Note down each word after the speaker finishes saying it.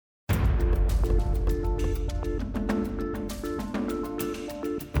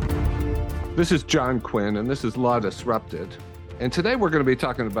This is John Quinn, and this is Law Disrupted. And today we're going to be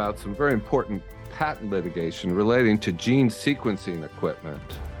talking about some very important patent litigation relating to gene sequencing equipment,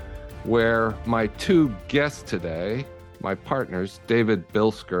 where my two guests today, my partners, David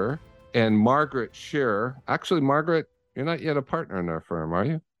Bilsker and Margaret Shearer. Actually, Margaret, you're not yet a partner in our firm, are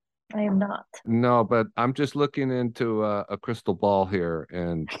you? I am not. No, but I'm just looking into a crystal ball here,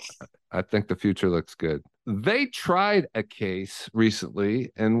 and I think the future looks good. They tried a case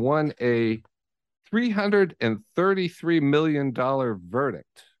recently and won a $333 million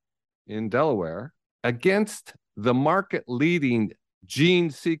verdict in Delaware against the market-leading gene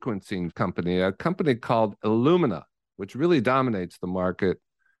sequencing company, a company called Illumina, which really dominates the market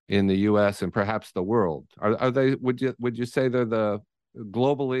in the U.S. and perhaps the world. Are they? Would you say they're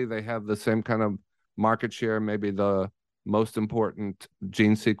globally they have the same kind of market share, maybe the most important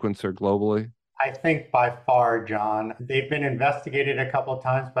gene sequencer globally? I think by far, John. They've been investigated a couple of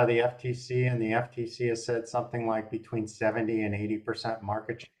times by the FTC, and the FTC has said something like between 70 and 80%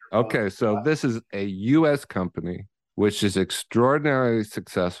 market share. Okay, so this is a U.S. company which is extraordinarily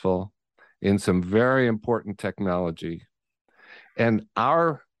successful in some very important technology. And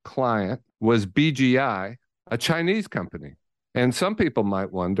our client was BGI, a Chinese company. And some people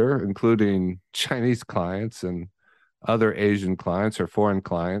might wonder, including Chinese clients and other Asian clients or foreign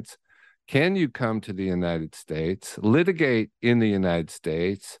clients, can you come to the United States, litigate in the United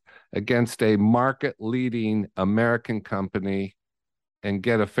States against a market-leading American company and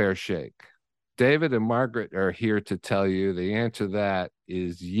get a fair shake? David and Margaret are here to tell you the answer to that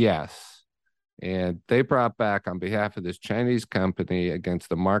is yes. And they brought back, on behalf of this Chinese company against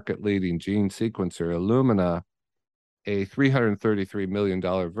the market-leading gene sequencer, Illumina, a $333 million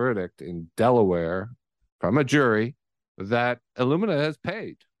verdict in Delaware from a jury that Illumina has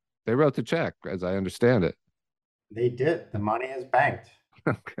paid. They wrote the check, as I understand it. They did. The money is banked.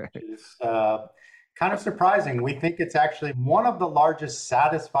 Okay. Which is kind of surprising. We think it's actually one of the largest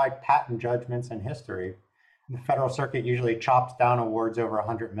satisfied patent judgments in history. The Federal Circuit usually chops down awards over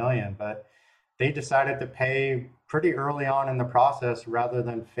 100 million, but they decided to pay pretty early on in the process rather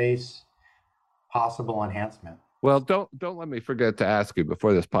than face possible enhancement. Well, don't let me forget to ask you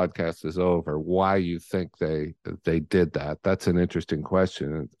before this podcast is over why you think they did that. That's an interesting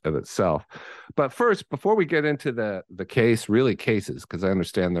question of itself. But first, before we get into the case, really cases, because I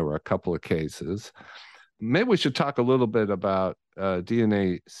understand there were a couple of cases, maybe we should talk a little bit about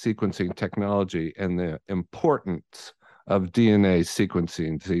DNA sequencing technology and the importance of DNA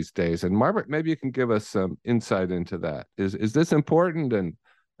sequencing these days. And Margaret, maybe you can give us some insight into that. Is this important? And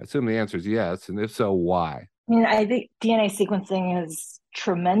I assume the answer is yes. And if so, why? I mean, I think DNA sequencing is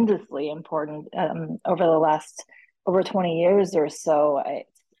tremendously important. Over the last over 20 years or so,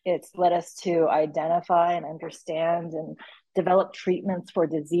 it's led us to identify and understand and develop treatments for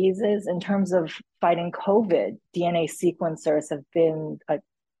diseases. In terms of fighting COVID, DNA sequencers have been a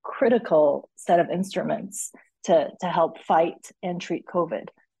critical set of instruments to help fight and treat COVID.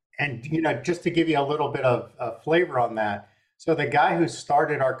 And, just to give you a little bit of flavor on that, so the guy who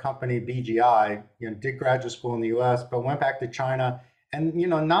started our company, BGI, did graduate school in the US, but went back to China. And,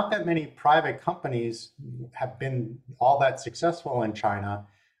 not that many private companies have been all that successful in China.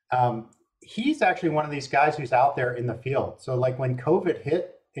 He's actually one of these guys who's out there in the field. So like when COVID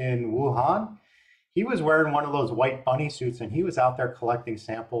hit in Wuhan, he was wearing one of those white bunny suits and he was out there collecting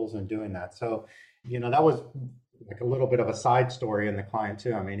samples and doing that. So, that was like a little bit of a side story in the client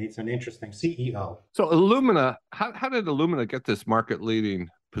too. I mean, he's an interesting CEO. So Illumina, how did Illumina get this market-leading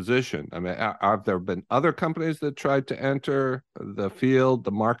position? I mean, have there been other companies that tried to enter the field,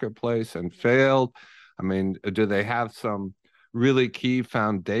 the marketplace, and failed? I mean, do they have some really key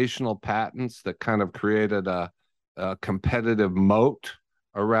foundational patents that kind of created a competitive moat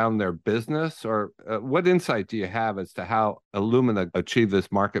around their business? Or what insight do you have as to how Illumina achieved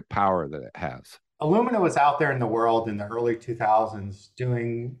this market power that it has? Illumina was out there in the world in the early 2000s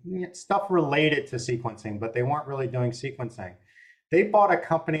doing stuff related to sequencing, but they weren't really doing sequencing. They bought a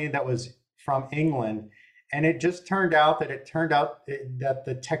company that was from England, and it just turned out that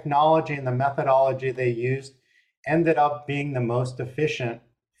the technology and the methodology they used ended up being the most efficient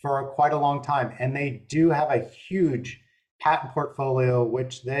for quite a long time. And they do have a huge patent portfolio,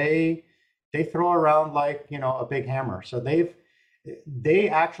 which they throw around like, a big hammer. So they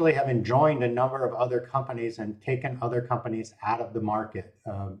actually have enjoined a number of other companies and taken other companies out of the market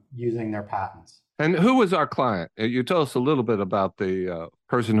using their patents. And who was our client? You tell us a little bit about the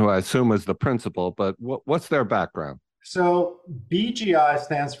person who I assume is the principal, but what's their background? So BGI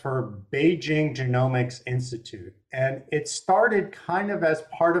stands for Beijing Genomics Institute, and it started kind of as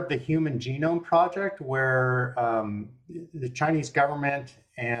part of the Human Genome Project, where the Chinese government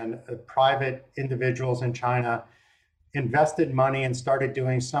and private individuals in China invested money and started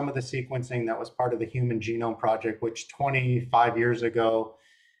doing some of the sequencing that was part of the Human Genome Project, which 25 years ago,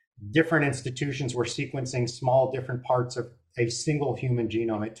 different institutions were sequencing small different parts of a single human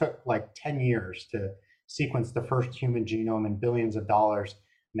genome. It took like 10 years to sequence the first human genome and billions of dollars.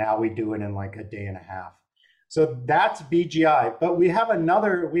 Now we do it in like a day and a half. So that's BGI. But we had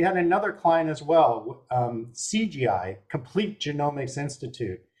another client as well, CGI, Complete Genomics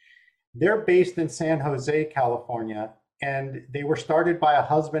Institute. They're based in San Jose, California, and they were started by a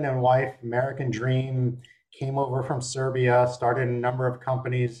husband and wife, American Dream, came over from Serbia, started a number of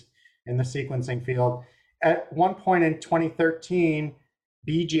companies in the sequencing field. At one point in 2013,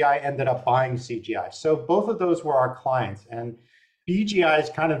 BGI ended up buying CGI. So both of those were our clients. And BGI is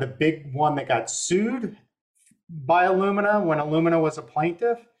kind of the big one that got sued by Illumina when Illumina was a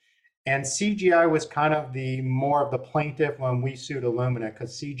plaintiff. And CGI was kind of the more of the plaintiff when we sued Illumina,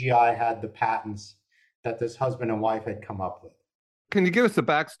 because CGI had the patents that this husband and wife had come up with. Can you give us the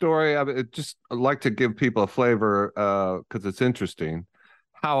backstory? I mean, just like to give people a flavor because it's interesting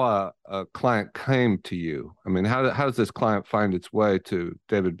how a client came to you. I mean, how does this client find its way to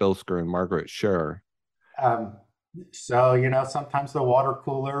David Bilsker and Margaret Scherer? So, sometimes the water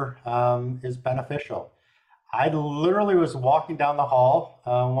cooler is beneficial. I literally was walking down the hall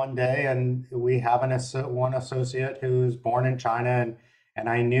one day, and we have one associate who's born in China, and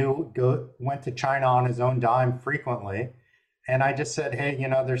I knew went to China on his own dime frequently. And I just said, hey,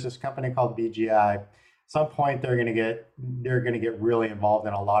 there's this company called BGI. At some point, they're going to get really involved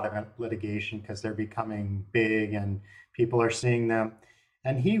in a lot of litigation because they're becoming big and people are seeing them.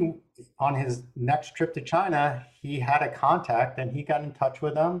 And he, on his next trip to China, he had a contact and he got in touch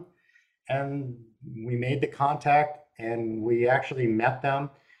with them. And we made the contact and we actually met them.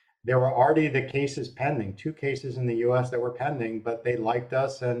 There were already the cases pending, 2 cases in the US that were pending, but they liked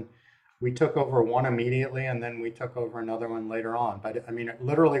us and we took over one immediately and then we took over another one later on. But I mean, it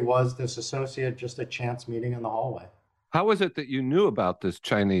literally was this associate, just a chance meeting in the hallway. How was it that you knew about this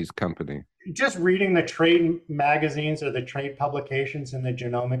Chinese company? Just reading the trade magazines or the trade publications in the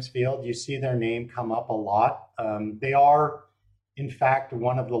genomics field, you see their name come up a lot. They are, in fact,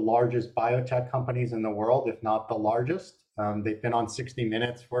 one of the largest biotech companies in the world, if not the largest. They've been on 60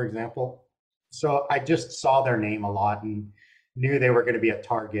 Minutes, for example. So I just saw their name a lot and knew they were going to be a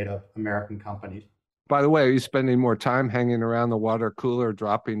target of American companies. By the way, are you spending more time hanging around the water cooler,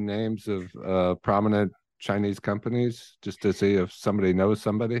 dropping names of prominent Chinese companies just to see if somebody knows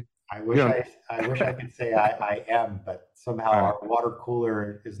somebody? I wish I could say I am, but somehow our water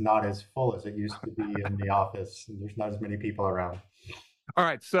cooler is not as full as it used to be in the office. And there's not as many people around. All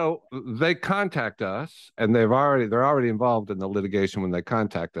right, so they contact us, and they're already involved in the litigation when they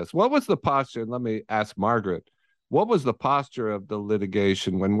contact us. What was the posture? And let me ask Margaret, what was the posture of the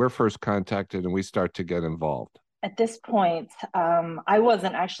litigation when we're first contacted and we start to get involved? At this point, I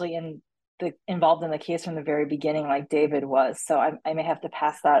wasn't actually involved in the case from the very beginning like David was, so I may have to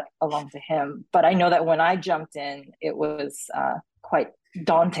pass that along to him. But I know that when I jumped in, it was quite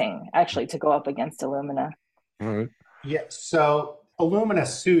daunting, actually, to go up against Illumina. All right. Yeah, so Illumina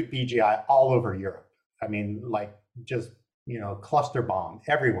sued BGI all over Europe. I mean, like just, cluster bomb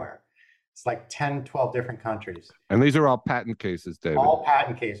everywhere. It's like 10, 12 different countries. And these are all patent cases, David. All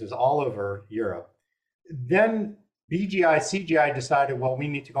patent cases all over Europe. Then CGI decided, well, we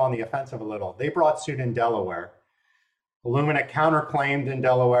need to go on the offensive a little. They brought suit in Delaware. Illumina counterclaimed in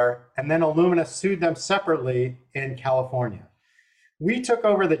Delaware, and then Illumina sued them separately in California. We took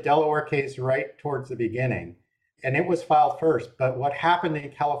over the Delaware case right towards the beginning, and it was filed first. But what happened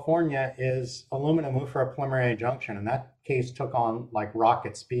in California is Illumina moved for a preliminary injunction, and that case took on like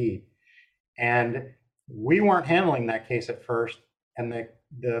rocket speed. And we weren't handling that case at first, and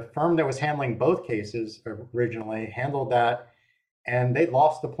the firm that was handling both cases originally handled that, and they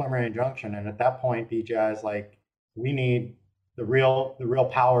lost the preliminary injunction. And at that point, BGI is like, we need the real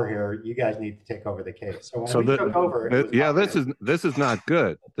power here. You guys need to take over the case. So when we took over, this is not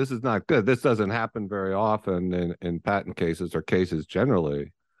good. This is not good. This doesn't happen very often in patent cases or cases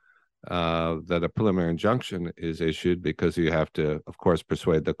generally, that a preliminary injunction is issued because you have to, of course,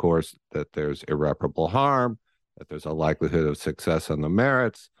 persuade the courts that there's irreparable harm, that there's a likelihood of success on the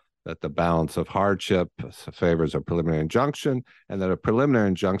merits, that the balance of hardship favors a preliminary injunction, and that a preliminary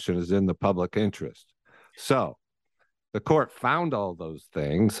injunction is in the public interest. So the court found all those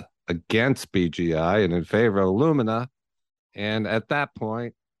things against BGI and in favor of Illumina, and at that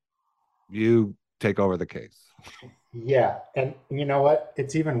point, you take over the case. Yeah, and you know what?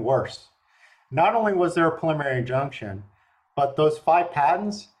 It's even worse. Not only was there a preliminary injunction, but those five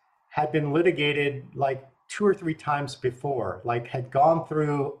patents had been litigated like two or three times before, like had gone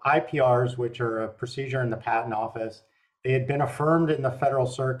through IPRs, which are a procedure in the patent office. They had been affirmed in the federal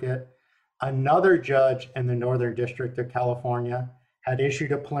circuit. Another judge in the Northern District of California had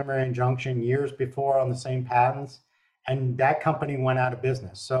issued a preliminary injunction years before on the same patents, and that company went out of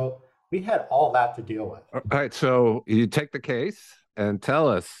business. So we had all that to deal with. All right, so you take the case and tell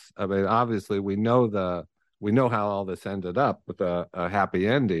us. I mean, obviously, we know how all this ended up with a happy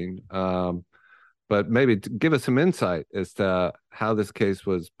ending. But maybe give us some insight as to how this case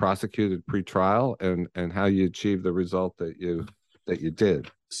was prosecuted pre-trial and how you achieved the result that you did.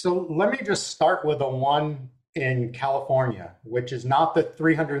 So let me just start with the one in California, which is not the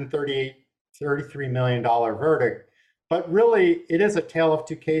 $33 million verdict, but really it is a tale of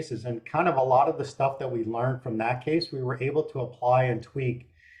two cases. And kind of a lot of the stuff that we learned from that case, we were able to apply and tweak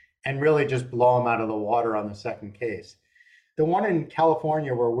and really just blow them out of the water on the second case. The one in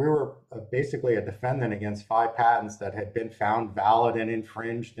California where we were basically a defendant against five patents that had been found valid and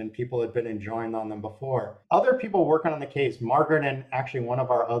infringed, and people had been enjoined on them before. Other people working on the case, Margaret and actually one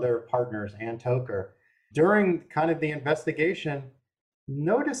of our other partners, Ann Toker, during kind of the investigation,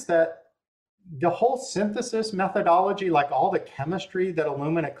 noticed that the whole synthesis methodology, like all the chemistry that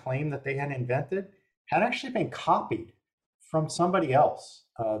Illumina claimed that they had invented, had actually been copied from somebody else.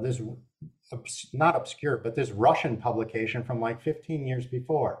 This not obscure, but this Russian publication from like 15 years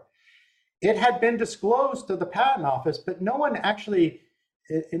before. It had been disclosed to the patent office, but no one actually,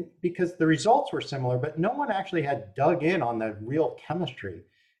 because the results were similar, but no one actually had dug in on the real chemistry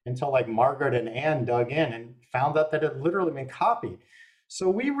until like Margaret and Anne dug in and found out that it had literally been copied. So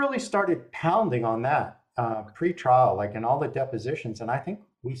we really started pounding on that pre-trial, like in all the depositions, and I think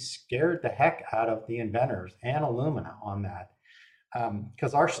we scared the heck out of the inventors and Illumina on that.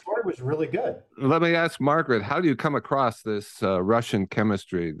 Because our story was really good. Let me ask Margaret, how do you come across this Russian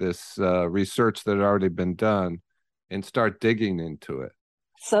chemistry, this research that had already been done, and start digging into it?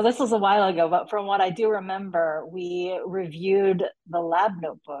 So this was a while ago, but from what I do remember, we reviewed the lab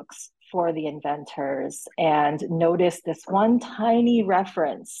notebooks for the inventors and noticed this one tiny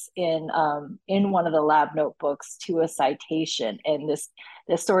reference in one of the lab notebooks to a citation, and this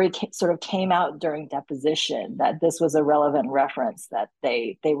story sort of came out during deposition that this was a relevant reference that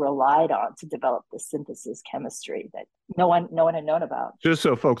they relied on to develop the synthesis chemistry that no one had known about. Just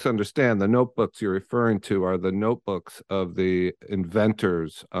so folks understand, the notebooks you're referring to are the notebooks of the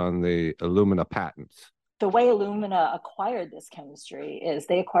inventors on the Illumina patents. The way Illumina acquired this chemistry is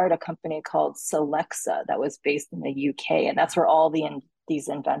they acquired a company called Solexa that was based in the UK, and that's where all these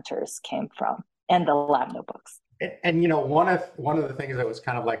inventors came from, and the lab notebooks. And you know, one of the things that was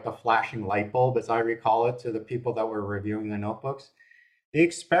kind of like the flashing light bulb, as I recall it, to the people that were reviewing the notebooks, the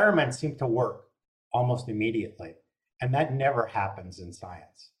experiment seemed to work almost immediately, and that never happens in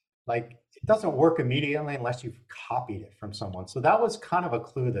science. Like, it doesn't work immediately unless you've copied it from someone. So that was kind of a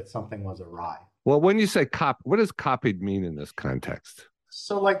clue that something was awry. Well, when you say what does copied mean in this context?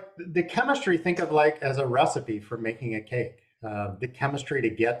 So like the chemistry, think of like as a recipe for making a cake. The chemistry to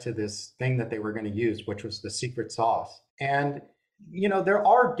get to this thing that they were going to use, which was the secret sauce. And, you know, there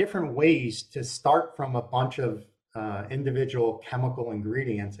are different ways to start from a bunch of individual chemical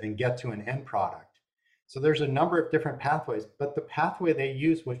ingredients and get to an end product. So there's a number of different pathways, but the pathway they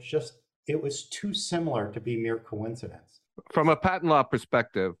used was just, it was too similar to be mere coincidence. From a patent law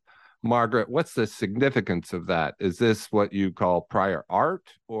perspective, Margaret, what's the significance of that? Is this what you call prior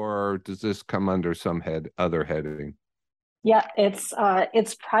art, or does this come under some other heading? Yeah, it's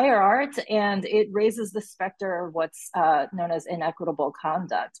prior art, and it raises the specter of what's known as inequitable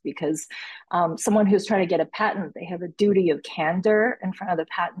conduct, because someone who's trying to get a patent, they have a duty of candor in front of the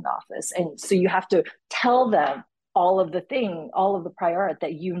patent office, and so you have to tell them all of the prior art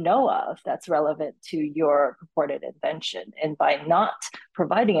that you know of that's relevant to your purported invention, and by not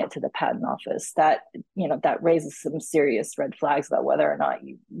providing it to the patent office, that raises some serious red flags about whether or not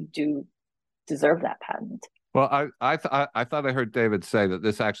you do deserve that patent. Well, I thought I heard David say that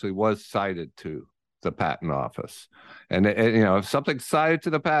this actually was cited to the patent office, and if something's cited to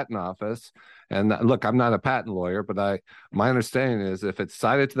the patent office, and look, I'm not a patent lawyer, but my understanding is if it's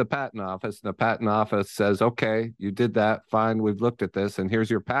cited to the patent office and the patent office says, okay, you did that, fine, we've looked at this, and here's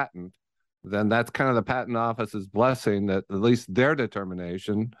your patent, then that's kind of the patent office's blessing that at least their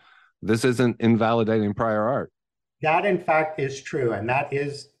determination, this isn't invalidating prior art. That, in fact, is true. And that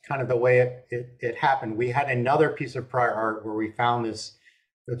is kind of the way it happened. We had another piece of prior art where we found this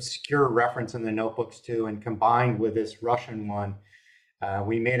obscure reference in the notebooks too, and combined with this Russian one,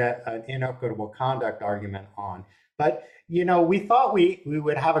 we made an inequitable conduct argument on. But, we thought we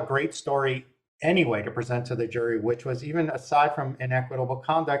would have a great story anyway to present to the jury, which was, even aside from inequitable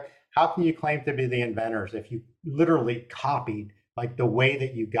conduct, how can you claim to be the inventors if you literally copied like the way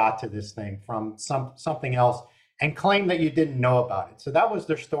that you got to this thing from something else and claim that you didn't know about it? So that was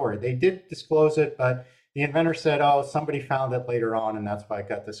their story. They did disclose it, but the inventor said, oh, somebody found it later on, and that's why it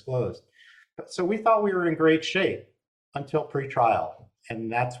got disclosed. So we thought we were in great shape until pre-trial.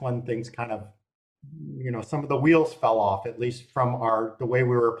 And that's when things kind of, some of the wheels fell off, at least from the way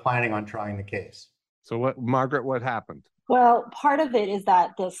we were planning on trying the case. So Margaret, what happened? Well, part of it is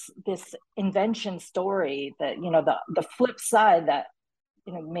that this invention story, that the flip side, that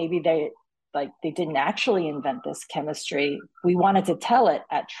maybe they didn't actually invent this chemistry. We wanted to tell it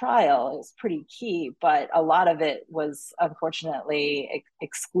at trial. It was pretty key, but a lot of it was unfortunately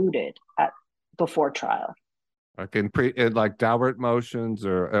excluded before trial. Like like Daubert motions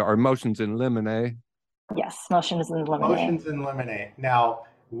or motions in limine? Yes, motions in limine. Motions in limine. Now,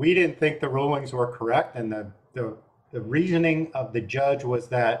 we didn't think the rulings were correct, and the reasoning of the judge was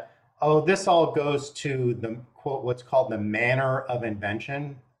that, this all goes to the quote, what's called the manner of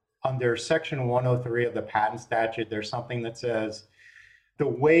invention. Under Section 103 of the patent statute, there's something that says the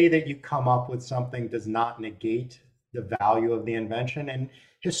way that you come up with something does not negate the value of the invention. And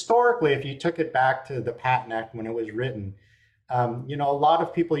historically, if you took it back to the Patent Act when it was written, a lot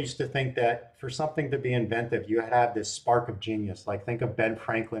of people used to think that for something to be inventive, you had to have this spark of genius. Like, think of Ben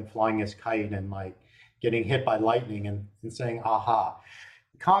Franklin flying his kite and like getting hit by lightning and saying, aha.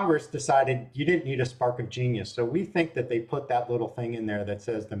 Congress decided you didn't need a spark of genius. So we think that they put that little thing in there that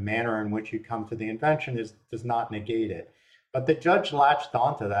says the manner in which you come to the invention does not negate it. But the judge latched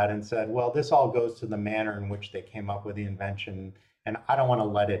onto that and said, well, this all goes to the manner in which they came up with the invention, and I don't want to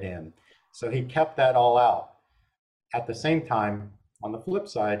let it in. So he kept that all out. At the same time, on the flip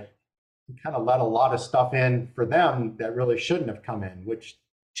side, he kind of let a lot of stuff in for them that really shouldn't have come in, which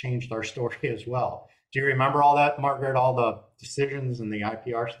changed our story as well. Do you remember all that, Margaret, all the decisions and the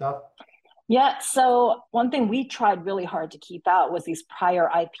IPR stuff? Yeah, so one thing we tried really hard to keep out was these prior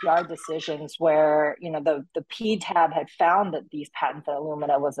IPR decisions where, the PTAB had found that these patents that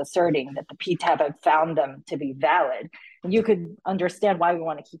Illumina was asserting, that the PTAB had found them to be valid. And you could understand why we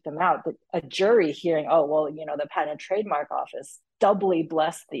want to keep them out. But a jury hearing, the Patent and Trademark Office doubly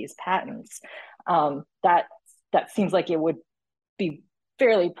blessed these patents, that seems like it would be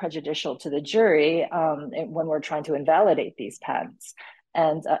fairly prejudicial to the jury when we're trying to invalidate these patents.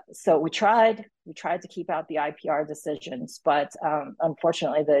 And so we tried to keep out the IPR decisions, but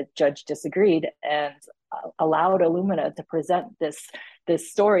unfortunately the judge disagreed and allowed Illumina to present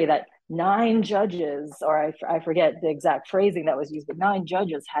this story that 9 judges, or I forget the exact phrasing that was used, but 9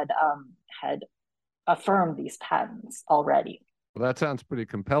 judges had affirmed these patents already. Well, that sounds pretty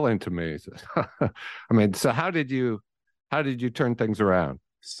compelling to me. I mean, so how did you turn things around?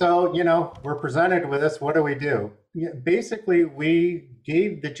 So, we're presented with this. What do we do? Basically, we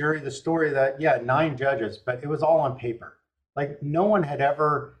gave the jury the story that, 9 judges, but it was all on paper. Like, no one had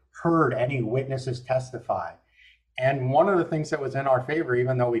ever heard any witnesses testify. And one of the things that was in our favor,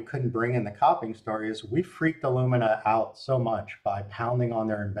 even though we couldn't bring in the copying story, is we freaked Illumina out so much by pounding on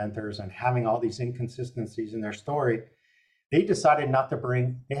their inventors and having all these inconsistencies in their story. They decided not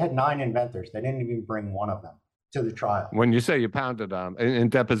to they had 9 inventors. They didn't even bring one of them to the trial. When you say you pounded on in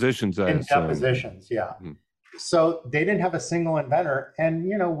depositions, depositions, yeah. Mm-hmm. So they didn't have a single inventor. And,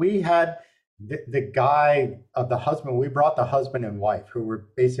 we had the guy of the husband, we brought the husband and wife, who were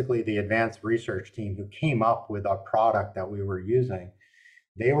basically the advanced research team who came up with our product that we were using.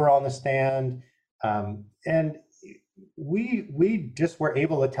 They were on the stand. And we just were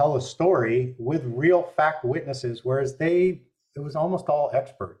able to tell a story with real fact witnesses, whereas it was almost all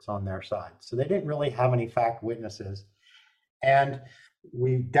experts on their side. So they didn't really have any fact witnesses. And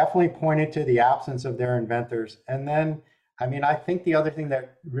we definitely pointed to the absence of their inventors. And then, I think the other thing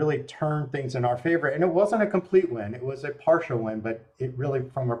that really turned things in our favor, and it wasn't a complete win, it was a partial win, but it really,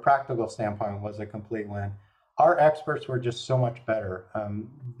 from a practical standpoint, was a complete win. Our experts were just so much better.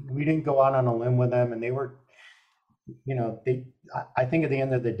 We didn't go out on a limb with them, and they were, I think at the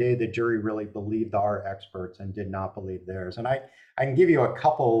end of the day, the jury really believed our experts and did not believe theirs. And I can give you a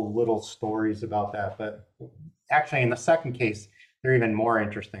couple little stories about that, but actually in the second case, they're even more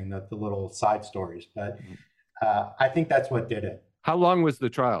interesting, the little side stories. But I think that's what did it. How long was the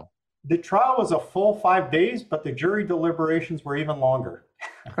trial? The trial was a full 5 days, but the jury deliberations were even longer.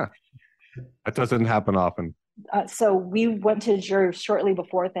 That doesn't happen often. So we went to jury shortly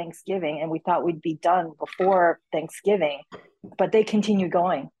before Thanksgiving, and we thought we'd be done before Thanksgiving, but they continued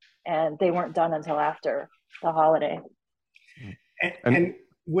going, and they weren't done until after the holiday. And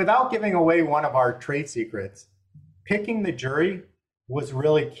without giving away one of our trade secrets, picking the jury was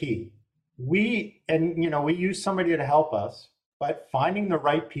really key. We used somebody to help us, but finding the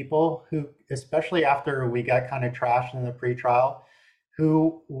right people who, especially after we got kind of trashed in the pretrial,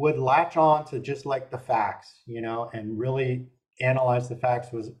 who would latch on to just like the facts, and really analyze the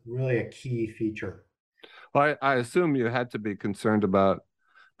facts was really a key feature. Well, I assume you had to be concerned about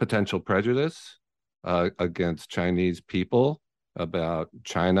potential prejudice against Chinese people, about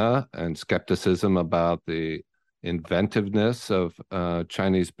China, and skepticism about the inventiveness of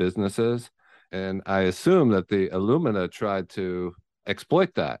Chinese businesses. And I assume that the Illumina tried to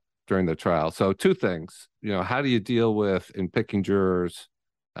exploit that during the trial. So, two things, how do you deal with, in picking jurors,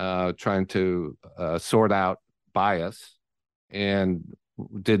 trying to sort out bias? And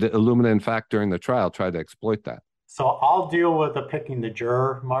did Illumina, in fact, during the trial, try to exploit that? So I'll deal with the picking the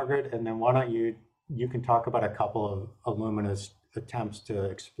juror, Margaret, and then why don't you can talk about a couple of Illumina's attempts to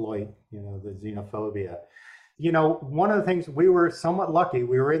exploit, the xenophobia. One of the things, we were somewhat lucky.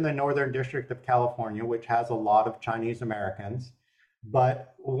 We were in the Northern District of California, which has a lot of Chinese Americans.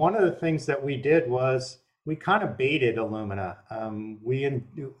 But one of the things that we did was we kind of baited Illumina.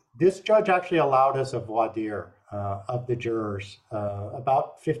 This judge actually allowed us a voir dire of the jurors,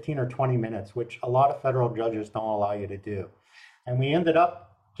 about 15 or 20 minutes, which a lot of federal judges don't allow you to do. And we ended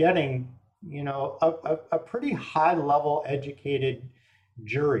up getting, a pretty high level educated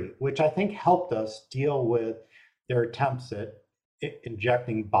jury, which I think helped us deal with their attempts at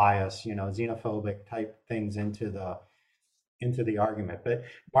injecting bias, xenophobic type things into the argument. But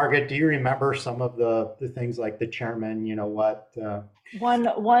Margaret, do you remember some of the things like the chairman, One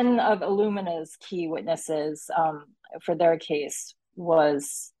of Illumina's key witnesses for their case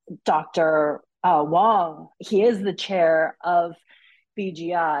was Dr. Wang. He is the chair of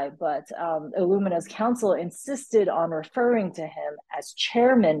BGI, but Illumina's counsel insisted on referring to him as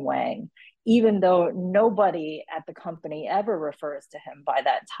Chairman Wang, even though nobody at the company ever refers to him by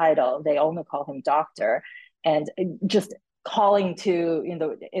that title. They only call him doctor. And just calling to,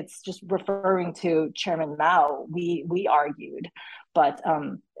 it's just referring to Chairman Mao, we argued. But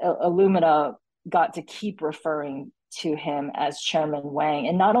Illumina got to keep referring to him as Chairman Wang.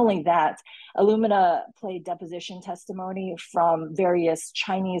 And not only that, Illumina played deposition testimony from various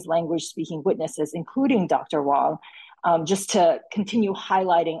Chinese language speaking witnesses, including Dr. Wang, just to continue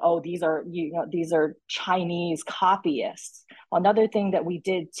highlighting, these are Chinese copyists. Another thing that we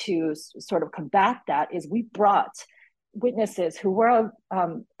did to sort of combat that is we brought witnesses who were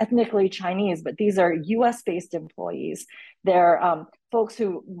ethnically Chinese, but these are US-based employees. They're folks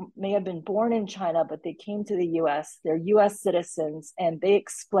who may have been born in China, but they came to the US. They're US citizens, and they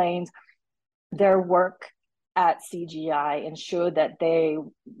explained their work at CGI and showed that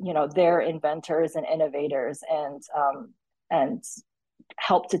they're inventors and innovators, and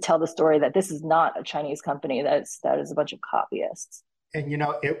helped to tell the story that this is not a Chinese company, that is a bunch of copyists. And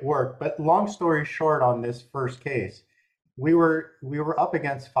it worked. But long story short, on this first case, we were up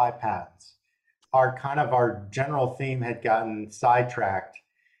against 5 patents. Our general theme had gotten sidetracked,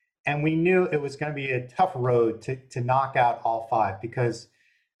 and we knew it was going to be a tough road to knock out all 5, because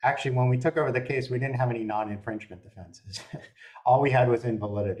actually when we took over the case, we didn't have any non-infringement defenses. All we had was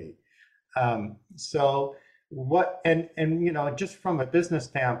invalidity. Just from a business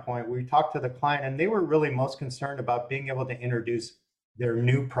standpoint, we talked to the client, and they were really most concerned about being able to introduce their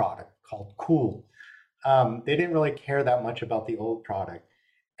new product called Cool. They didn't really care that much about the old product.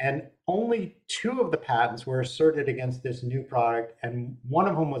 And only 2 of the patents were asserted against this new product, and one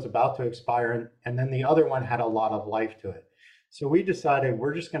of them was about to expire, and then the other one had a lot of life to it. So we decided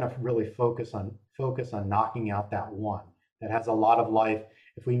we're just going to really focus on knocking out that one that has a lot of life.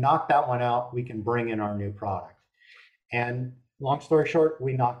 If we knock that one out, we can bring in our new product. And long story short,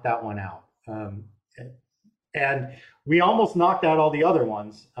 we knocked that one out. And we almost knocked out all the other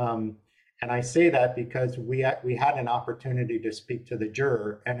ones. And I say that because we had an opportunity to speak to the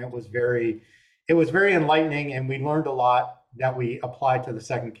juror, and it was very enlightening, and we learned a lot that we applied to the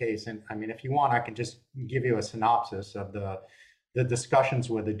second case. And I mean, if you want, I can just give you a synopsis of the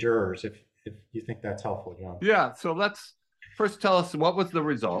discussions with the jurors, if you think that's helpful, John. Yeah. So let's first tell us what was the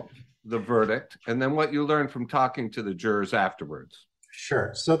result, the verdict, and then what you learned from talking to the jurors afterwards.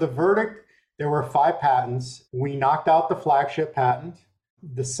 Sure. So the verdict, there were 5 patents. We knocked out the flagship patent.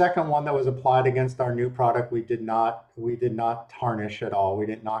 The second one that was applied against our new product, we did not tarnish at all. We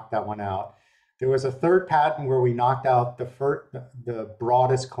didn't knock that one out. There was a third patent where we knocked out the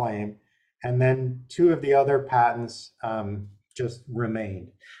broadest claim, and then 2 of the other patents just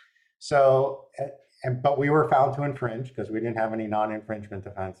remained. So, but we were found to infringe because we didn't have any non-infringement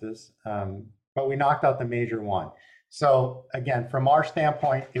defenses. but we knocked out the major one. So again, from our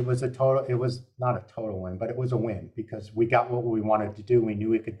standpoint, it was not a total win, but it was a win because we got what we wanted to do. We knew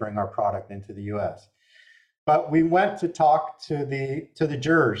we could bring our product into the US. But we went to talk to the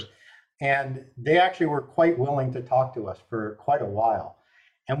jurors, and they actually were quite willing to talk to us for quite a while.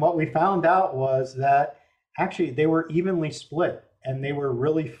 And what we found out was that actually they were evenly split, and they were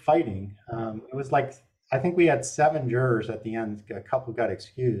really fighting. It was like, I think we had 7 jurors at the end. A couple got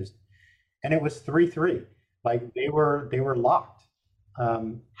excused, and it was 3-3. Like they were locked.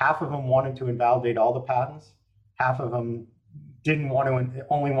 Half of them wanted to invalidate all the patents. Half of them didn't want to,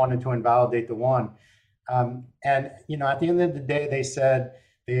 only wanted to invalidate the one. And at the end of the day, they said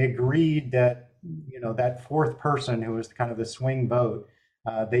they agreed that that fourth person who was kind of the swing vote,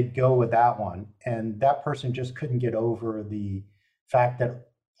 they'd go with that one, and that person just couldn't get over the fact that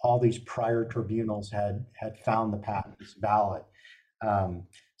all these prior tribunals had found the patents valid.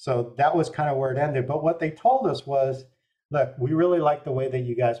 So that was kind of where it ended. But what they told us was, look, we really like the way that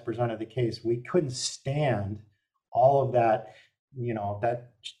you guys presented the case. We couldn't stand all of that,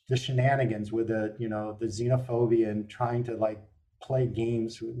 the shenanigans with the xenophobia and trying to like play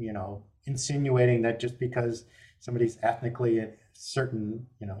games, insinuating that just because somebody's ethnically a certain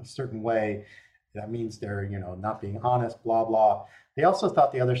way, that means they're, not being honest, blah, blah. They also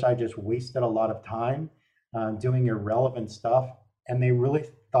thought the other side just wasted a lot of time doing irrelevant stuff. And they really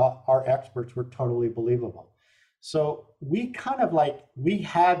thought our experts were totally believable. So we kind of we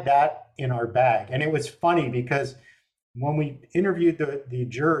had that in our bag. And it was funny because when we interviewed the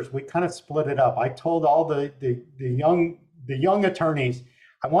jurors, we kind of split it up. I told all the young attorneys,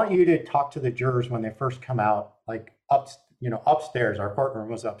 I want you to talk to the jurors when they first come out, upstairs. Our courtroom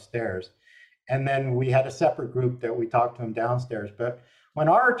was upstairs. And then we had a separate group that we talked to them downstairs. But when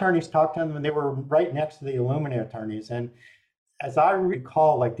our attorneys talked to them, they were right next to the Illumina attorneys. And as I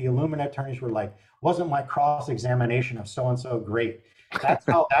recall, the Illumina attorneys were like, wasn't my cross-examination of so-and-so great? That's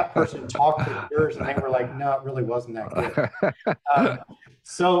how that person talked to the jurors, and they were like, no, it really wasn't that good.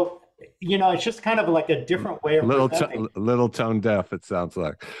 So, it's just kind of like a different way of little tone deaf, it sounds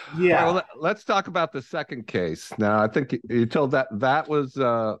like. Yeah. Well, let's talk about the second case. Now, I think you told that was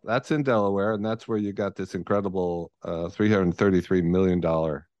that's in Delaware, and that's where you got this incredible $333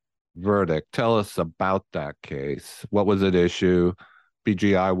 million verdict. Tell us about that case. What was at issue?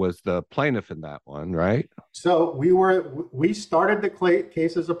 BGI was the plaintiff in that one, right? So we started the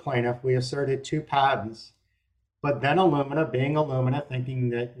case as a plaintiff. We asserted 2 patents, but then Illumina, being Illumina, thinking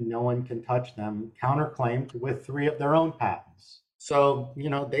that no one can touch them, counterclaimed with 3 of their own patents. So,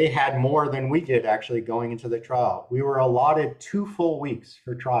 they had more than we did actually going into the trial. We were allotted 2 full weeks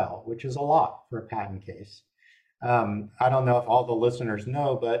for trial, which is a lot for a patent case. I don't know if all the listeners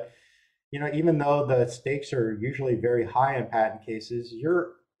know, but even though the stakes are usually very high in patent cases,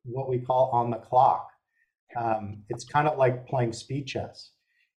 you're what we call on the clock. It's kind of like playing speed chess.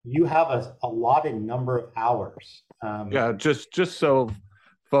 You have a allotted number of hours. Yeah, just so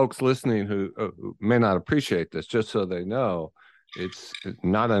folks listening who may not appreciate this, just so they know, it's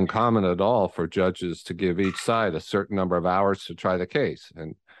not uncommon at all for judges to give each side a certain number of hours to try the case.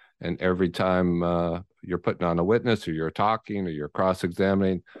 And every time you're putting on a witness or you're talking or you're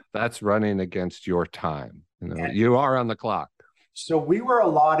cross-examining, that's running against your time. You are on the clock. So we were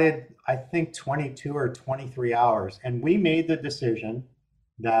allotted, I think, 22 or 23 hours. And we made the decision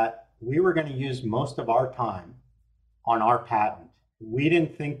that we were going to use most of our time on our patent. We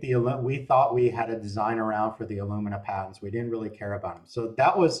didn't think we thought we had a design around for the Illumina patents. We didn't really care about them. So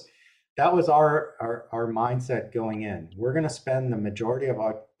that was our mindset going in. We're going to spend the majority of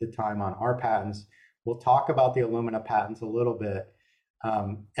the time on our patents. We'll talk about the Illumina patents a little bit.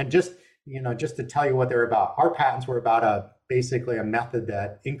 And just to tell you what they're about, our patents were about basically a method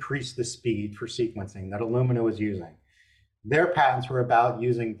that increased the speed for sequencing that Illumina was using. Their patents were about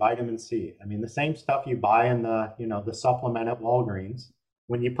using vitamin C. I mean, the same stuff you buy in the supplement at Walgreens.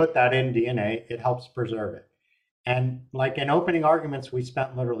 When you put that in DNA, it helps preserve it. And in opening arguments, we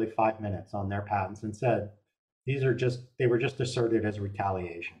spent literally 5 minutes on their patents and said, they were just asserted as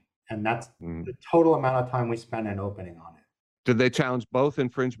retaliation. And that's the total amount of time we spent in opening on it. Did they challenge both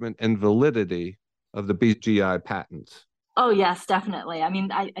infringement and validity of the BGI patents? Oh, yes, definitely. I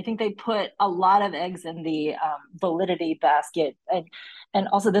mean, I think they put a lot of eggs in the validity basket. And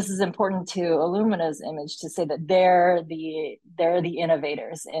also, this is important to Illumina's image to say that they're the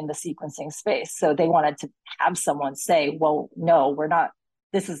innovators in the sequencing space. So they wanted to have someone say, well, no, we're not.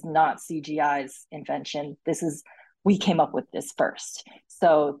 This is not CGI's invention. We came up with this first.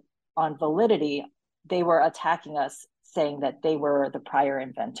 So on validity, they were attacking us, saying that they were the prior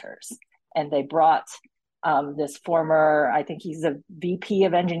inventors. And they brought this former, I think he's a VP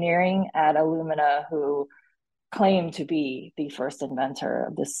of engineering at Illumina, who claimed to be the first inventor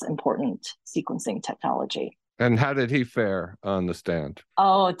of this important sequencing technology. And how did he fare on the stand?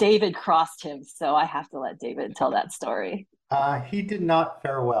 Oh, David crossed him, so I have to let David tell that story. He did not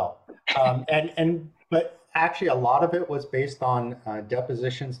fare well, but actually a lot of it was based on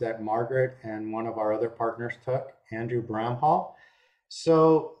depositions that Margaret and one of our other partners took, Andrew Bramhall.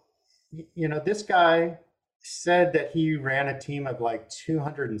 So, this guy said that he ran a team of like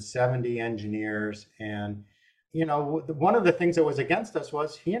 270 engineers, and one of the things that was against us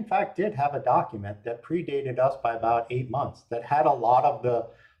was he in fact did have a document that predated us by about 8 months that had a lot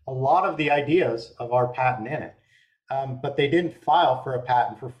of the ideas of our patent in it. But they didn't file for a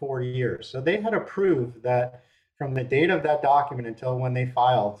patent for 4 years. So they had to prove that from the date of that document until when they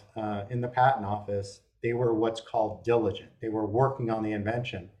filed in the patent office, they were what's called diligent. They were working on the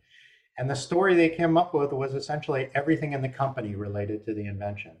invention. And the story they came up with was essentially everything in the company related to the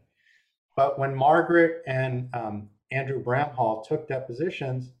invention. But when Margaret and Andrew Bramhall took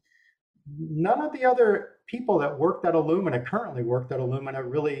depositions, none of the other people that currently worked at Illumina,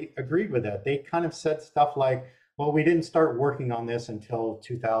 really agreed with that. They kind of said stuff like, well, we didn't start working on this until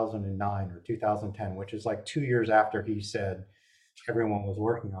 2009 or 2010, which is like 2 years after he said everyone was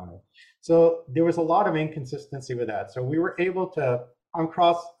working on it. So there was a lot of inconsistency with that. So we were able to,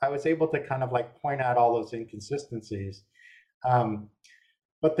 I was able to kind of like point out all those inconsistencies.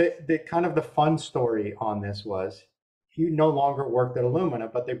 But the kind of the fun story on this was he no longer worked at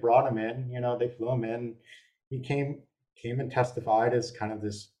Illumina, but they brought him in, they flew him in. He came and testified as kind of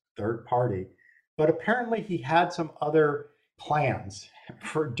this third party. But apparently he had some other plans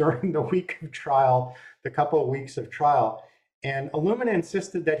for during the week of trial, the couple of weeks of trial. And Illumina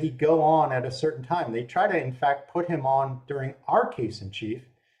insisted that he go on at a certain time. They tried to, in fact, put him on during our case in chief,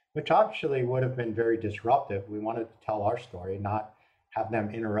 which actually would have been very disruptive. We wanted to tell our story, not have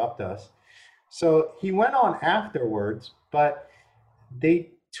them interrupt us. So he went on afterwards, but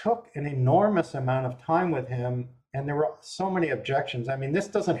they took an enormous amount of time with him, and there were so many objections. I mean, this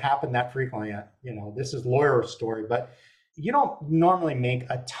doesn't happen that frequently. This is lawyer story, but you don't normally make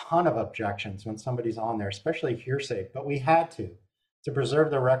a ton of objections when somebody's on there, especially hearsay, but we had to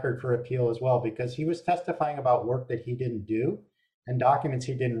preserve the record for appeal as well, because he was testifying about work that he didn't do and documents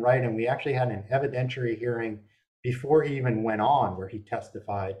he didn't write. And we actually had an evidentiary hearing before he even went on where he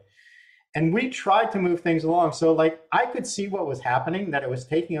testified. And we tried to move things along. So like I could see what was happening, that it was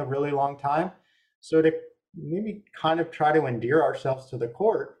taking a really long time. So to maybe kind of try to endear ourselves to the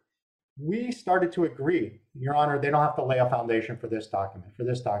court, we started to agree, Your Honor, they don't have to lay a foundation for this document. For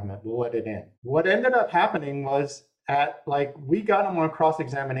this document, we'll let it in. What ended up happening was we got him on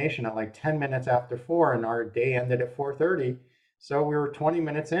cross-examination at like 10 minutes after 4, and our day ended at 4:30. So we were 20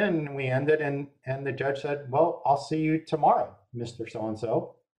 minutes in and we ended, and the judge said, well, I'll see you tomorrow, Mr.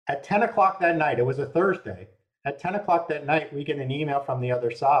 So-and-so. At 10 o'clock that night, it was a Thursday, at 10 o'clock that night, we get an email from the other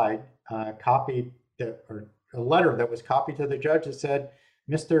side, a letter that was copied to the judge that said,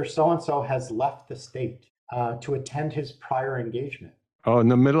 Mr. So-and-so has left the state to attend his prior engagement. Oh, in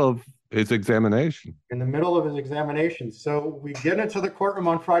the middle of his examination. In the middle of his examination. So we get into the courtroom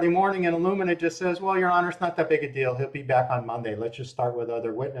on Friday morning, and Illumina just says, well, Your Honor, it's not that big a deal. He'll be back on Monday. Let's just start with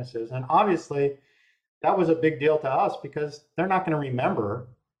other witnesses. And obviously, that was a big deal to us because they're not going to remember,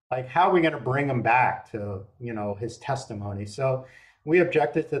 like, how are we going to bring him back to, his testimony? So we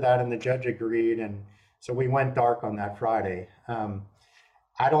objected to that, and the judge agreed. And so we went dark on that Friday.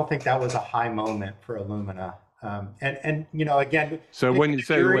 I don't think that was a high moment for Illumina. Again. So when you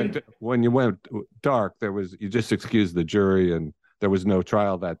say when you went dark, you just excused the jury, and there was no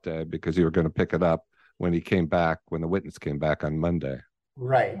trial that day because you were going to pick it up when the witness came back on Monday.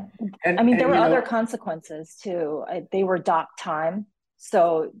 Right. There were other consequences too. They were docked time.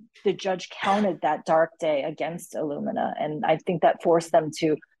 So the judge counted that dark day against Illumina. And I think that forced them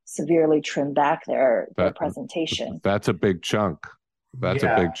to severely trim back their presentation. That's a big chunk. That's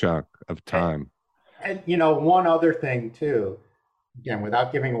a big chunk of time. And one other thing too, again,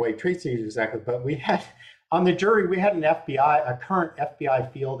 without giving away trade secrets exactly, but we had on the jury, we had a current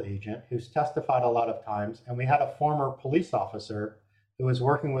FBI field agent who's testified a lot of times, and we had a former police officer who was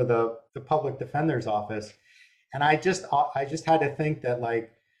working with the public defender's office. And I just had to think that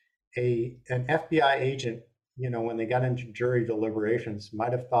like an FBI agent, when they got into jury deliberations,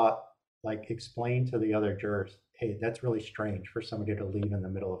 might have thought, like, explain to the other jurors, hey, that's really strange for somebody to leave in the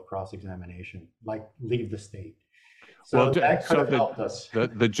middle of cross-examination, like leave the state. So that could have helped us.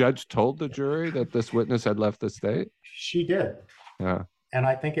 The judge told the jury that this witness had left the state? She did. Yeah. And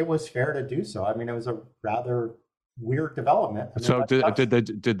I think it was fair to do so. I mean, it was a rather, weird development. I mean, So did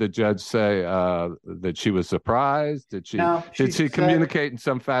the judge say that she was surprised? no, Did she communicate in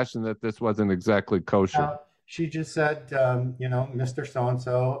some fashion that this wasn't exactly kosher? no, she just said, Mr.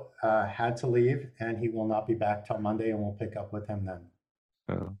 So-and-so had to leave and he will not be back till Monday and we'll pick up with him then.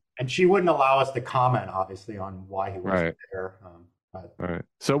 Oh. And she wouldn't allow us to comment, obviously, on why he wasn't there. Right.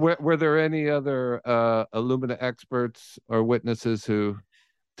 So were there any other Illumina experts or witnesses who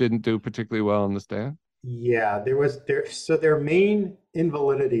didn't do particularly well on the stand? Yeah, so their main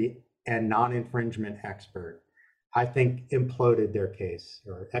invalidity and non-infringement expert, I think, imploded their case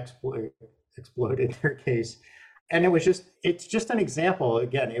or exploded their case. And it's just an example.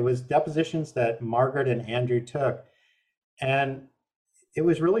 Again, it was depositions that Margaret and Andrew took, and it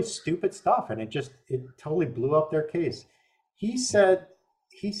was really stupid stuff, and it totally blew up their case. He said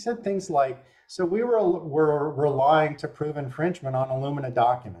things like, so were relying to prove infringement on Illumina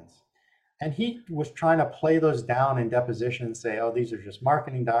documents. And he was trying to play those down in deposition and say, oh, these are just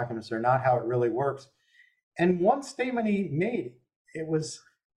marketing documents. They're not how it really works. And one statement he made, it was,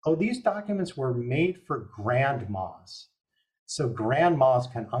 oh, these documents were made for grandmas. So grandmas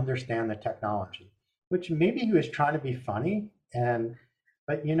can understand the technology, which maybe he was trying to be funny.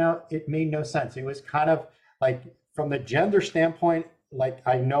 But it made no sense. It was kind of like, from the gender standpoint, like,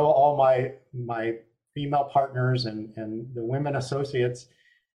 I know all my female partners and the women associates,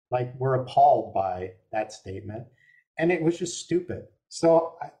 like, were appalled by that statement, and it was just stupid.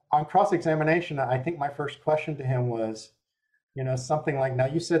 So on cross-examination, I think my first question to him was, something like, now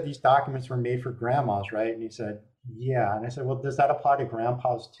you said these documents were made for grandmas, right? And he said, yeah. And I said, well, does that apply to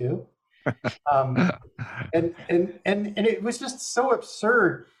grandpas too? And it was just so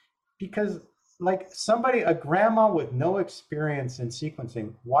absurd, because like, a grandma with no experience in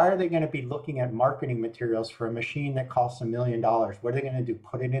sequencing, why are they going to be looking at marketing materials for a machine that costs $1 million? What are they going to do?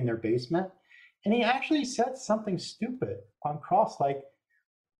 Put it in their basement? And he actually said something stupid on cross, like,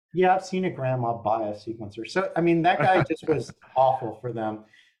 yeah, I've seen a grandma buy a sequencer. So, I mean, that guy just was awful for them.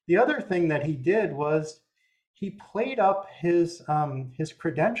 The other thing that he did was he played up his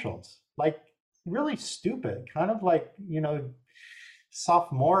credentials, like, really stupid, kind of like,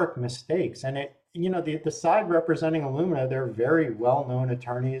 sophomoric mistakes. And the side representing Illumina, they're very well-known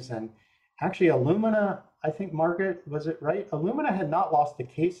attorneys. And actually Illumina, I think, Margaret, was it right? Illumina had not lost a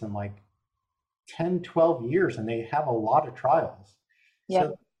case in like 10, 12 years, and they have a lot of trials. Yep.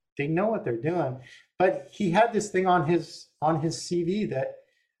 So they know what they're doing. But he had this thing on his CV that,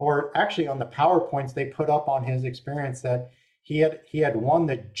 or actually on the PowerPoints they put up on his experience, that he had won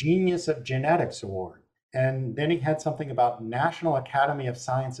the Genius of Genetics Award. And then he had something about National Academy of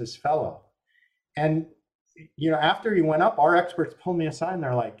Sciences Fellow. And, after he went up, our experts pulled me aside and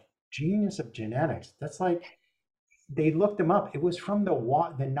they're like, Genius of Genetics. That's like, they looked him up. It was from the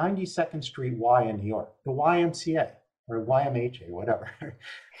 92nd Street Y in New York, the YMCA or YMHA, whatever.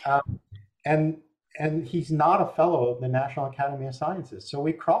 And he's not a fellow of the National Academy of Sciences. So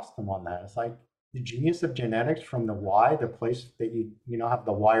we crossed him on that. It's like, the Genius of Genetics from the Y, the place that you have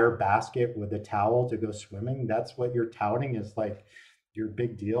the wire basket with a towel to go swimming. That's what you're touting is like your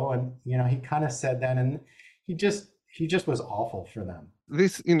big deal. And he kind of said that, and he just was awful for them.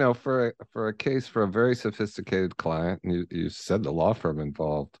 This, for a case for a very sophisticated client, and you said the law firm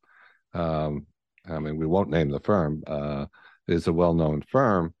involved. I mean, we won't name the firm. Is a well-known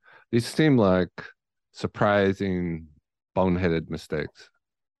firm. These seem like surprising, boneheaded mistakes.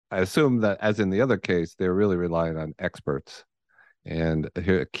 I assume that, as in the other case, they're really relying on experts, and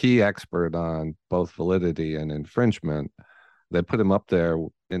a key expert on both validity and infringement. They put him up there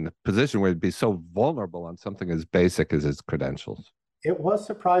in a position where he'd be so vulnerable on something as basic as his credentials. It was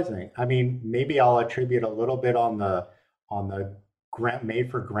surprising. I mean, maybe I'll attribute a little bit on the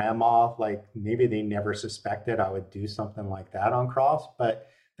made for grandma, like maybe they never suspected I would do something like that on cross, but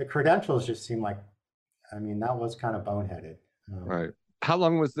the credentials just seemed like, I mean, that was kind of boneheaded. Right. How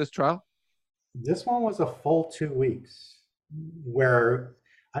long was this trial? This one was a full 2 weeks, where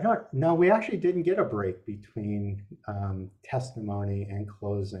we actually didn't get a break between testimony and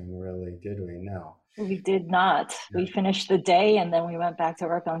closing, really, did we? No. We did not. Yeah. We finished the day and then we went back to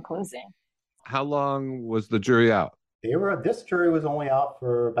work on closing. How long was the jury out? This jury was only out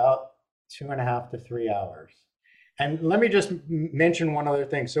for about 2.5 to 3 hours. And let me just mention one other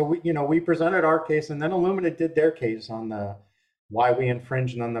thing. So we presented our case, and then Illumina did their case on the why we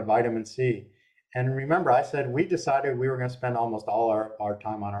infringed on the vitamin C. And remember, I said we decided we were going to spend almost all our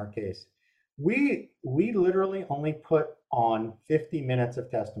time on our case. We literally only put on 50 minutes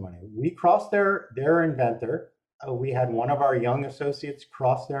of testimony. We crossed their inventor. We had one of our young associates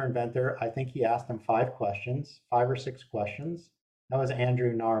cross their inventor. I think he asked him 5 or 6 questions. That was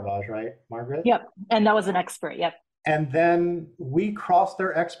Andrew Narvaj, right, Margaret? Yep, and that was an expert, yep. And then we crossed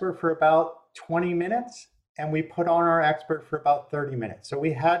their expert for about 20 minutes and we put on our expert for about 30 minutes. So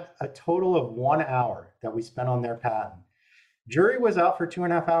we had a total of 1 hour that we spent on their patent. Jury was out for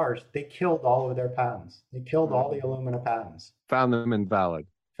 2.5 hours. They killed all of their patents. They killed all the Illumina patents. Found them invalid.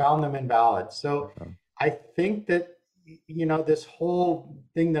 Found them invalid. So Okay. I think that, this whole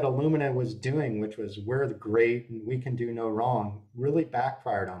thing that Illumina was doing, which was we're the great and we can do no wrong, really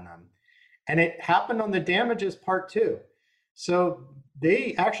backfired on them. And it happened on the damages part too. So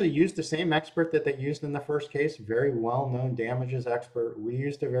they actually used the same expert that they used in the first case, very well-known damages expert. We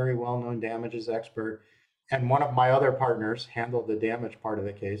used a very well-known damages expert. And one of my other partners handled the damage part of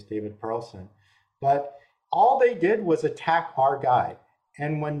the case, David Perlson. But all they did was attack our guy.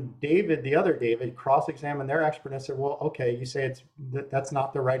 And when David, the other David, cross-examined their expert and said, well, okay, you say that's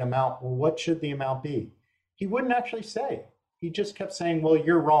not the right amount. Well, what should the amount be? He wouldn't actually say. He just kept saying, well,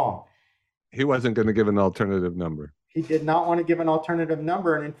 you're wrong. He wasn't going to give an alternative number. He did not want to give an alternative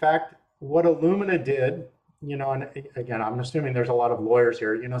number. And in fact, what Illumina did, and again, I'm assuming there's a lot of lawyers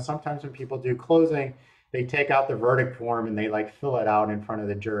here, sometimes when people do closing, they take out the verdict form and they fill it out in front of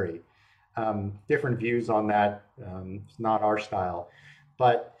the jury. Different views on that. It's not our style.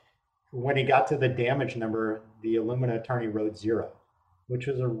 But when he got to the damage number, the Illumina attorney wrote 0, which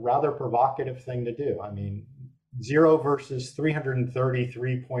was a rather provocative thing to do. I mean, 0 versus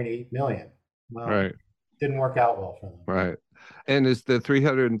 333.8 million. Well, right. Didn't work out well for them. Right. And is the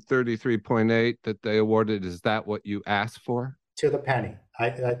 333.8 that they awarded, is that what you asked for? To the penny. I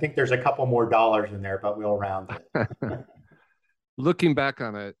think there's a couple more dollars in there, but we'll round it. Looking back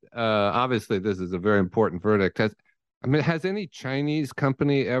on it, obviously this is a very important verdict. Has any Chinese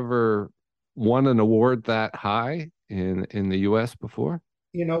company ever won an award that high in the U.S. before?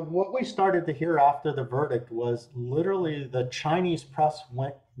 What we started to hear after the verdict was literally the Chinese press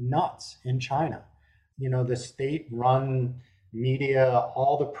went nuts in China. The state-run media,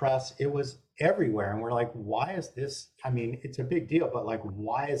 all the press, it was everywhere. And we're like, why is this? It's a big deal, but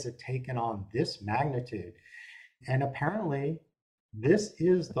why is it taken on this magnitude? And apparently this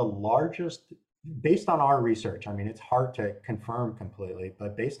is the largest, based on our research. It's hard to confirm completely,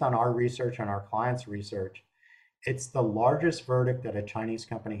 but based on our research and our clients' research, it's the largest verdict that a Chinese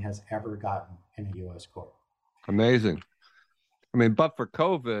company has ever gotten in a U.S. court. Amazing. But for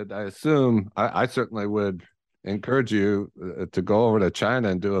COVID, I assume, I certainly would encourage you to go over to China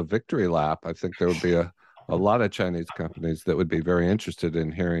and do a victory lap. I think there would be a lot of Chinese companies that would be very interested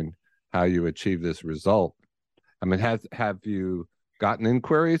in hearing how you achieve this result. Have you gotten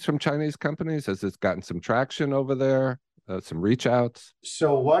inquiries from Chinese companies? Has this gotten some traction over there, some reach outs?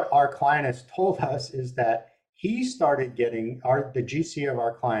 So what our client has told us is that he started getting, the GC of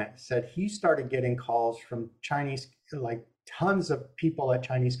our client said he started getting calls from Chinese, tons of people at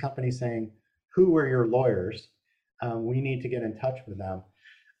Chinese companies saying, who are your lawyers? We need to get in touch with them.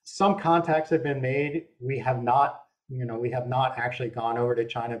 Some contacts have been made. We have not actually gone over to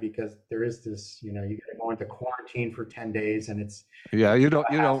China because there is this, you got to go into quarantine for 10 days and it's. Yeah, you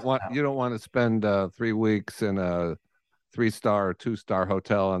don't want to spend 3 weeks in a 3-star or 2-star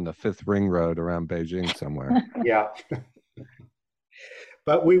hotel on the 5th Ring Road around Beijing somewhere. Yeah.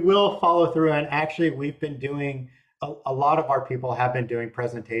 But we will follow through. And actually, we've been doing, a lot of our people have been doing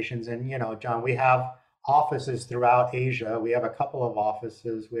presentations. And, John, we have offices throughout Asia. We have a couple of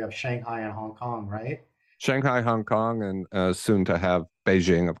offices. We have Shanghai and Hong Kong, right? Shanghai, Hong Kong, and soon to have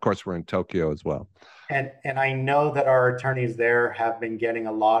Beijing. Of course, we're in Tokyo as well. And I know that our attorneys there have been getting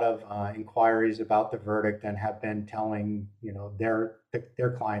a lot of inquiries about the verdict and have been telling, their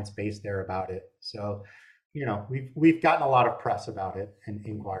clients based there about it. So, we've gotten a lot of press about it and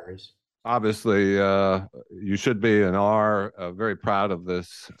inquiries. Obviously, you should be and are very proud of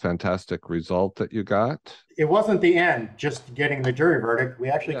this fantastic result that you got. It wasn't the end, just getting the jury verdict. We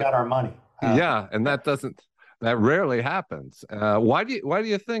actually got our money. And that rarely happens. Why do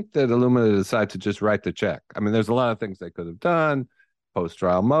you think that Illumina decided to just write the check? There's a lot of things they could have done,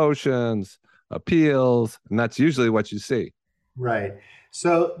 post-trial motions, appeals, and that's usually what you see. Right.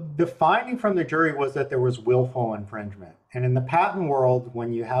 So the finding from the jury was that there was willful infringement. And in the patent world,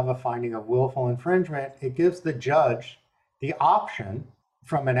 when you have a finding of willful infringement, it gives the judge the option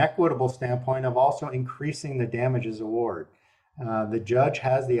from an equitable standpoint of also increasing the damages award. The judge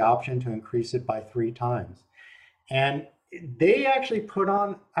has the option to increase it by 3 times. And they actually put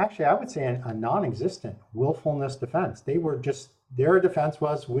on, I would say a non-existent willfulness defense. Their defense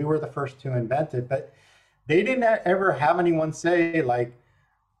was, we were the first to invent it, but they didn't ever have anyone say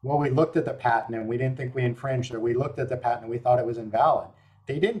well, we looked at the patent and we didn't think we infringed, or we looked at the patent and we thought it was invalid.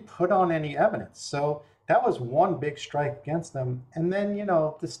 They didn't put on any evidence. So that was one big strike against them. And then,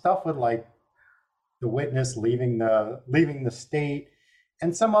 the stuff with the witness leaving the state,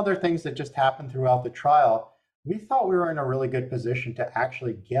 and some other things that just happened throughout the trial, we thought we were in a really good position to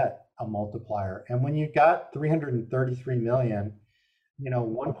actually get a multiplier. And when you got 333 million,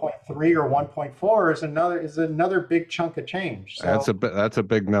 1.3 or 1.4 is another big chunk of change. So that's a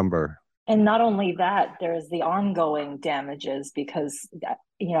big number. And not only that, there's the ongoing damages because,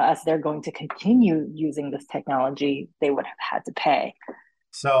 as they're going to continue using this technology, they would have had to pay.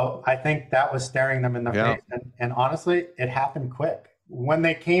 So I think that was staring them in the face. And honestly, it happened quick. When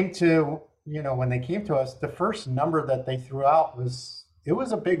they came to us, the first number that they threw out was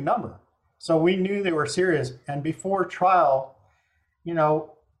a big number. So we knew they were serious. And before trial,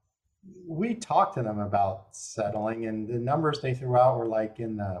 we talked to them about settling, and the numbers they threw out were like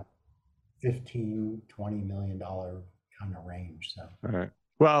in the $15-20 million kind of range. So, all right.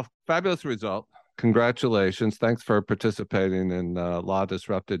 Well, fabulous result. Congratulations. Thanks for participating in Law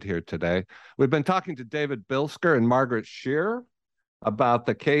Disrupted here today. We've been talking to David Bilsker and Margaret Shearer about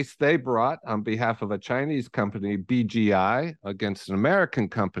the case they brought on behalf of a Chinese company, BGI, against an American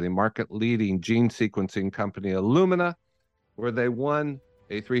company, market-leading gene sequencing company, Illumina, where they won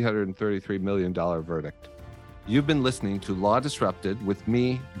a $333 million verdict. You've been listening to Law Disrupted with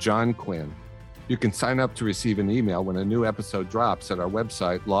me, John Quinn. You can sign up to receive an email when a new episode drops at our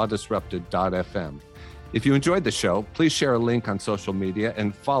website, lawdisrupted.fm. If you enjoyed the show, please share a link on social media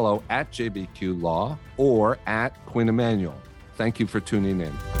and follow at JBQ Law or at Quinn Emanuel. Thank you for tuning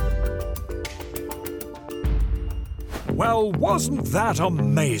in. Well, wasn't that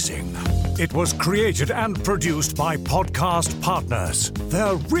amazing? It was created and produced by Podcast Partners.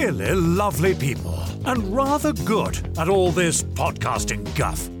 They're really lovely people and rather good at all this podcasting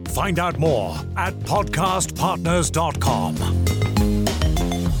guff. Find out more at podcastpartners.com.